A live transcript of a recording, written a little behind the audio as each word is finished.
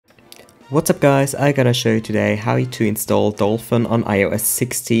What's up guys, I gotta show you today how to install Dolphin on iOS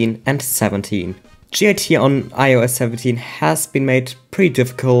 16 and 17. GIT on iOS 17 has been made pretty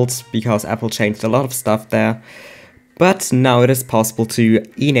difficult because Apple changed a lot of stuff there, but now it is possible to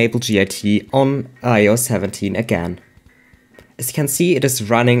enable GIT on iOS 17 again. As you can see, it is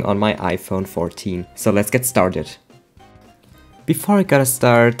running on my iPhone 14, so let's get started. Before I gotta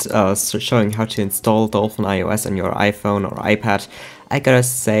start showing how to install DolphiniOS on your iPhone or iPad, I gotta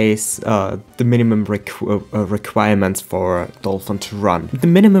say the minimum requirements for Dolphin to run. The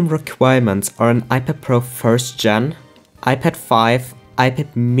minimum requirements are an iPad Pro 1st Gen, iPad 5,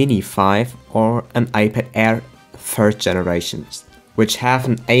 iPad Mini 5 or an iPad Air 3rd generation, which have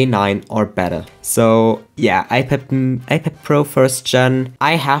an A9 or better. So yeah, iPad Pro 1st Gen,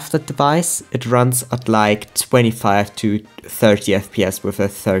 I have that device. It runs at like 25 to 30 FPS with a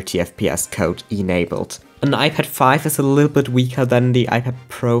 30 FPS code enabled. An iPad 5 is a little bit weaker than the iPad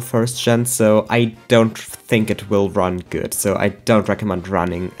Pro 1st Gen, so I don't think it will run good, so I don't recommend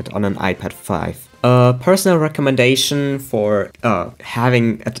running it on an iPad 5. Personal recommendation for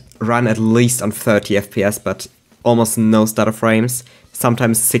having it run at least on 30 FPS, but almost no stutter frames,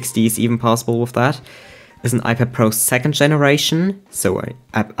 sometimes 60 is even possible with that, is an iPad Pro 2nd generation, so an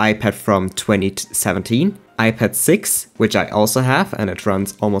iPad from 2017, iPad 6, which I also have and it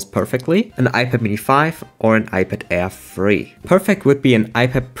runs almost perfectly, an iPad Mini 5 or an iPad Air 3. Perfect would be an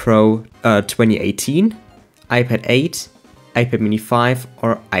iPad Pro 2018, iPad 8, iPad Mini 5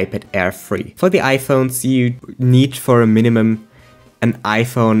 or iPad Air 3. For the iPhones you need for a minimum an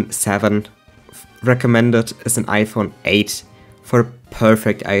iPhone 7. Recommended is an iPhone 8. For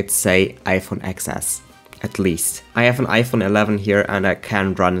perfect, I'd say iPhone XS, at least. I have an iPhone 11 here and I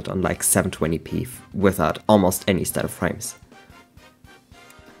can run it on like 720p without almost any stutter frames.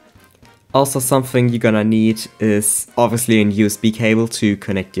 Also, something you're gonna need is obviously a USB cable to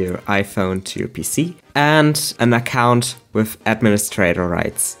connect your iPhone to your PC and an account with administrator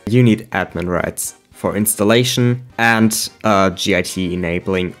rights. You need admin rights for installation and GIT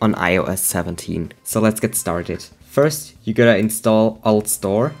enabling on iOS 17. So let's get started. First, you gotta install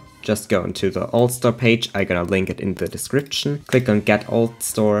AltStore. Just go into the AltStore page, I'm gonna link it in the description. Click on Get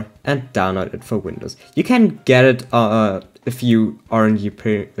AltStore and download it for Windows. You can get it if you are in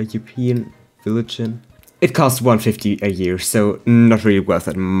European village. It costs $150 a year, so not really worth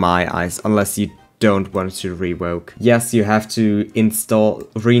it in my eyes, unless you don't want to revoke. Yes, you have to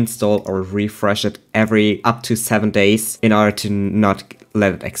reinstall or refresh it every up to 7 days in order to not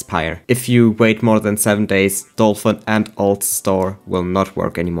let it expire. If you wait more than 7 days, Dolphin and AltStore will not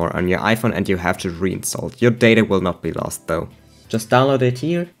work anymore on your iPhone and you have to reinstall. Your data will not be lost though. Just download it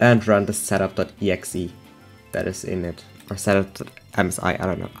here and run the setup.exe that is in it. Or setup.msi, I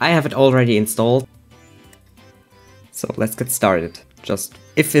don't know. I have it already installed. So let's get started. Just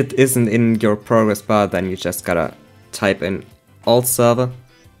if it isn't in your progress bar, then you just gotta type in alt server,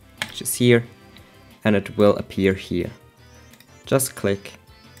 which is here, and it will appear here. Just click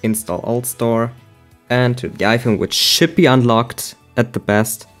install AltStore and to the iPhone, which should be unlocked at the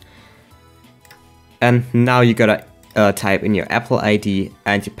best. And now you gotta type in your Apple ID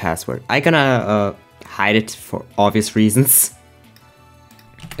and your password. I'm gonna hide it for obvious reasons.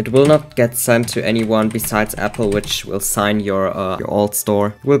 It will not get sent to anyone besides Apple, which will sign your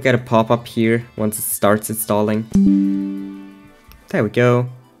AltStore. We'll get a pop-up here once it starts installing. There we go.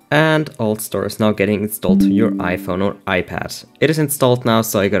 And AltStore is now getting installed to your iPhone or iPad. It is installed now,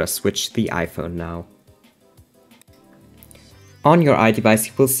 so I gotta switch the iPhone now. On your iDevice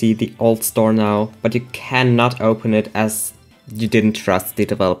you will see the AltStore now, but you cannot open it as you didn't trust the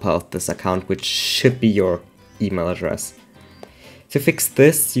developer of this account, which should be your email address. To fix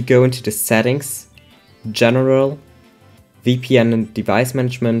this, you go into the settings, general, VPN and device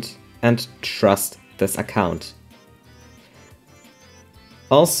management, and trust this account.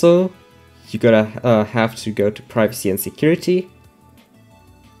 Also, you gotta have to go to privacy and security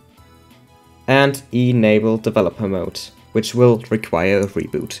and enable developer mode, which will require a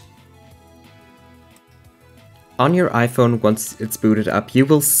reboot. On your iPhone, once it's booted up, you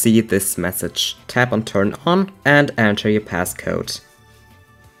will see this message. Tap on Turn On and enter your passcode.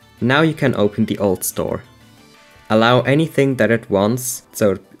 Now you can open the AltStore. Allow anything that it wants,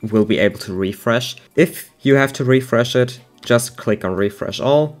 so it will be able to refresh. If you have to refresh it, just click on Refresh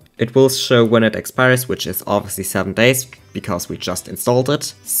All. It will show when it expires, which is obviously 7 days, because we just installed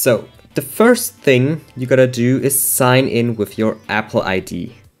it. So, the first thing you gotta do is sign in with your Apple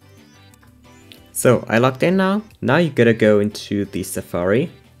ID. So I logged in now. Now you gotta go into the Safari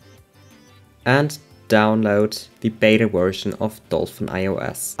and download the beta version of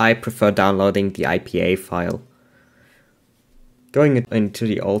DolphiniOS. I prefer downloading the IPA file. Going into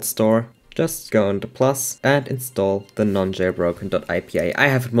the AltStore, just go on the plus and install the non-jailbroken.ipa. I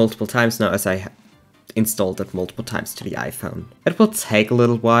have it multiple times now as I installed it multiple times to the iPhone. It will take a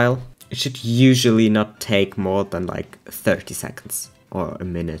little while. It should usually not take more than like 30 seconds or a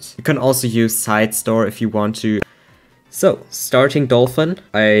minute. You can also use side store if you want to. So, starting Dolphin,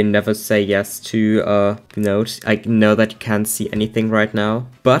 I never say yes to the note. I know that you can't see anything right now,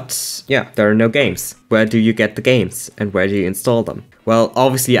 but yeah, there are no games. Where do you get the games and where do you install them? Well,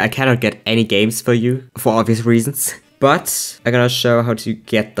 obviously I cannot get any games for you for obvious reasons, but I'm gonna show how to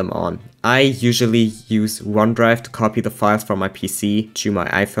get them on. I usually use OneDrive to copy the files from my PC to my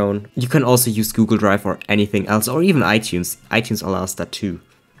iPhone. You can also use Google Drive or anything else, or even iTunes. iTunes allows that too.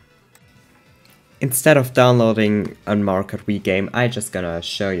 Instead of downloading Unmarked Wii game, I'm just gonna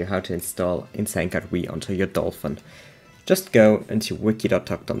show you how to install InsaneCard Wii onto your Dolphin. Just go into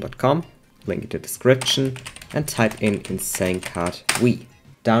wiki.tokdom.com, link in the description, and type in InsaneCard Wii.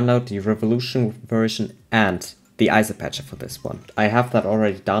 Download the Revolution version and the ISO patcher for this one. I have that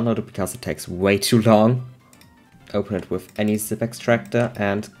already downloaded because it takes way too long. Open it with any zip extractor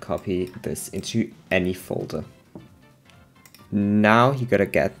and copy this into any folder. Now you gotta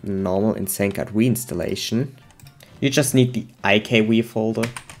get normal InsaneCard Wii installation. You just need the IKWii folder,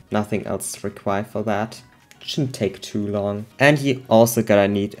 nothing else is required for that. Shouldn't take too long. And you also gotta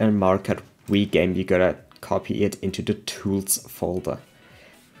need a Unmarked Wii game, you gotta copy it into the tools folder.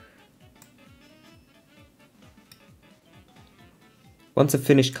 Once you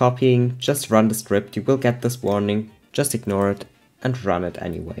finish copying, just run the script, you will get this warning, just ignore it and run it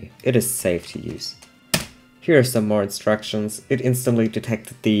anyway. It is safe to use. Here are some more instructions. It instantly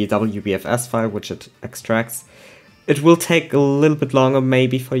detected the WBFS file which it extracts. It will take a little bit longer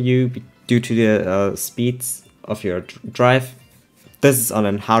maybe for you due to the speeds of your drive. This is on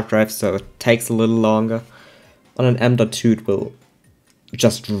a hard drive, so it takes a little longer. On an M.2 it will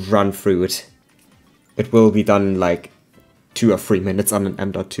just run through it. It will be done in like 2 or 3 minutes on an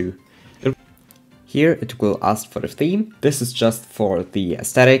M.2. Here it will ask for the theme. This is just for the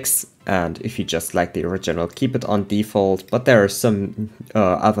aesthetics, and if you just like the original, keep it on default, but there are some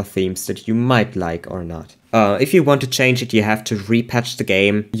other themes that you might like or not. If you want to change it, you have to repatch the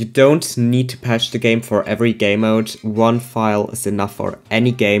game. You don't need to patch the game for every game mode. One file is enough for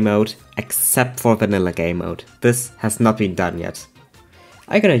any game mode, except for vanilla game mode. This has not been done yet.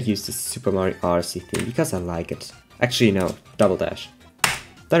 I'm gonna use the Super Mario Odyssey theme because I like it. Actually no, double dash.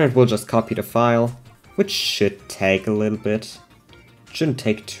 Then it will just copy the file, which should take a little bit. Shouldn't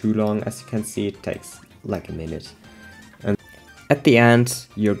take too long, as you can see it takes like a minute. And at the end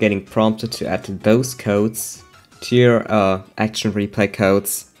you're getting prompted to add those codes to your action replay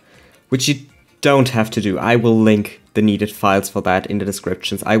codes, which you don't have to do. I will link the needed files for that in the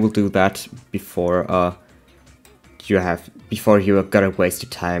descriptions. I will do that before you're gonna waste your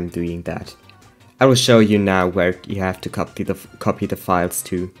time doing that. I will show you now where you have to copy the files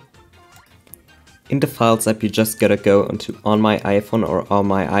to. In the Files app, you just gotta go onto On My iPhone or On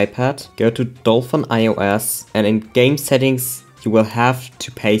My iPad, go to DolphiniOS, and in Game Settings, you will have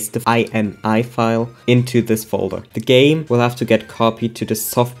to paste the INI file into this folder. The game will have to get copied to the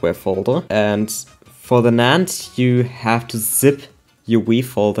software folder, and for the NAND, you have to zip your Wii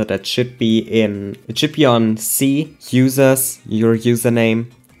folder that should be on C, users, your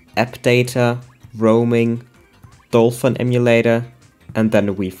username, app data, roaming, Dolphin emulator, and then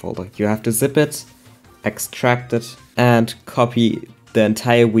the Wii folder. You have to zip it, extract it, and copy the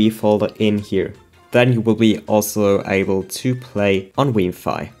entire Wii folder in here. Then you will be also able to play on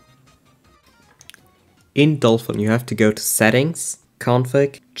Wi-Fi. In Dolphin you have to go to Settings,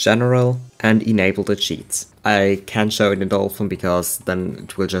 Config, General, and enable the cheats. I can't show it in Dolphin because then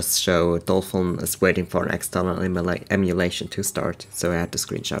it will just show Dolphin is waiting for an external emulation to start, so I had to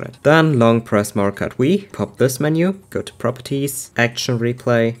screenshot it. Then long press Unmarked Wii, pop this menu, go to Properties, Action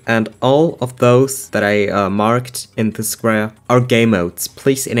Replay, and all of those that I marked in the square are game modes.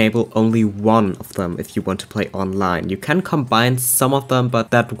 Please enable only one of them if you want to play online. You can combine some of them,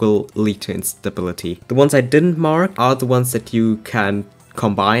 but that will lead to instability. The ones I didn't mark are the ones that you can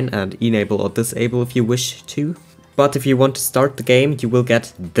combine and enable or disable if you wish to. But if you want to start the game, you will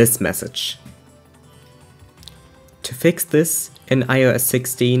get this message. To fix this, in iOS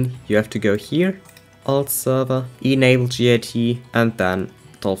 16 you have to go here, Alt Server, enable GAT, and then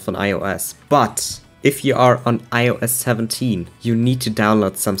DolphiniOS. But if you are on iOS 17, you need to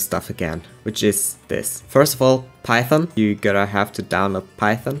download some stuff again, which is this. First of all, Python. You gotta have to download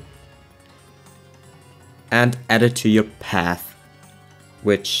Python and add it to your path,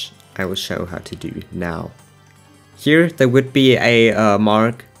 which I will show how to do now. Here there would be a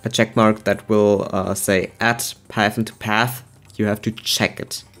check mark that will say add Python to path. you have to check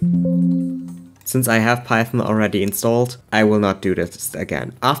it. Since I have Python already installed, I will not do this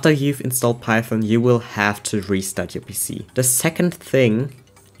again. After you've installed Python, you will have to restart your PC. The second thing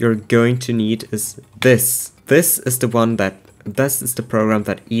you're going to need is this. This is the program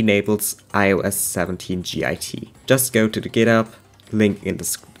that enables iOS 17 GIT. Just go to the GitHub, link in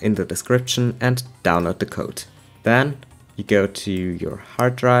the description, and download the code. Then you go to your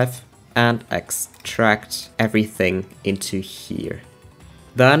hard drive and extract everything into here.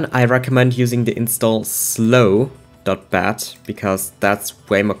 Then I recommend using the install slow.bat because that's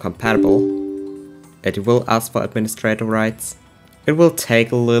way more compatible. It will ask for administrator rights. It will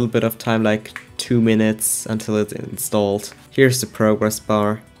take a little bit of time, like 2 minutes until it's installed. Here's the progress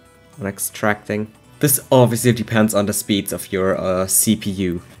bar on extracting. This obviously depends on the speeds of your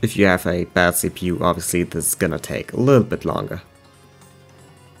CPU. If you have a bad CPU, obviously this is gonna take a little bit longer.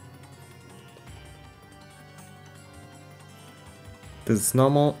 This is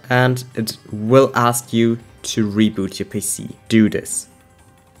normal, and it will ask you to reboot your PC. Do this.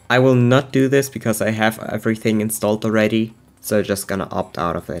 I will not do this because I have everything installed already, so I'm just gonna opt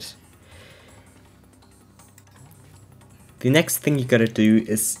out of it. The next thing you gotta do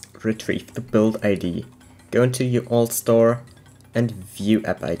is retrieve the build ID. Go into your alt store and view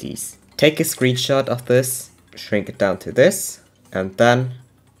app IDs. Take a screenshot of this, shrink it down to this, and then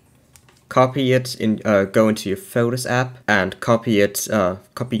copy it in, go into your Photos app and copy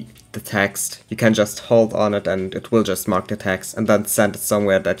the text. You can just hold on it and it will just mark the text, and then send it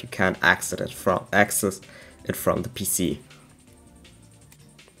somewhere that you can access it from the PC.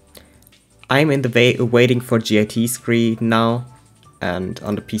 I'm in the waiting for GIT screen now, and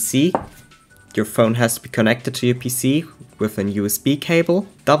on the PC, your phone has to be connected to your PC with an USB cable.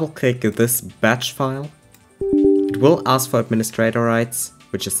 Double click this batch file. It will ask for administrator rights,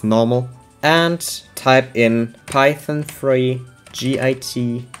 which is normal. And type in python3 git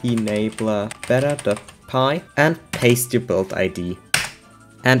enabler beta.py and paste your build ID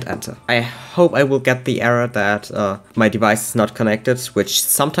and enter. I hope I will get the error that my device is not connected, which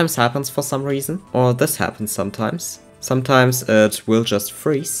sometimes happens for some reason, or this happens sometimes. Sometimes it will just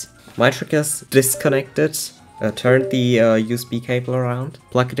freeze. My trick is disconnect it, turn the USB cable around,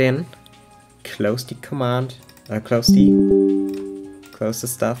 plug it in, close the command, close the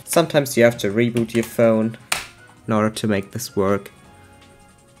stuff. Sometimes you have to reboot your phone in order to make this work.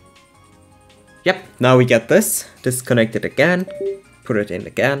 Yep, now we get this. Disconnect it again, put it in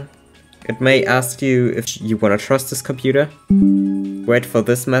again. It may ask you if you want to trust this computer. Wait for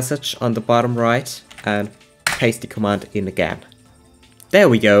this message on the bottom right and paste the command in again. There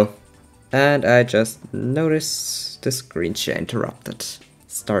we go. And I just noticed the screen share interrupted.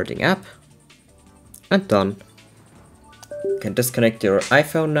 Starting app and done. You can disconnect your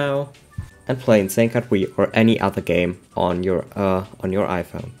iPhone now and play Insane Kart Wii or any other game on your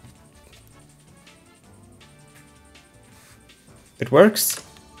iPhone. It works.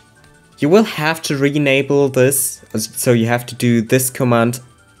 You will have to re-enable this, so you have to do this command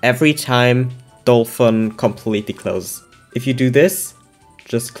every time Dolphin completely closes. If you do this,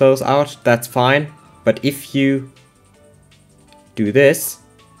 just close out, that's fine. But if you do this,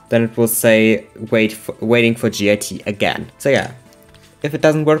 then it will say waiting for GIT again. So yeah, if it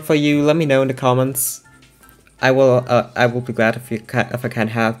doesn't work for you, let me know in the comments. I will be glad if I can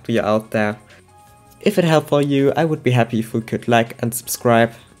help you out there. If it helped for you, I would be happy if you could like and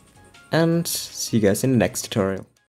subscribe. And see you guys in the next tutorial.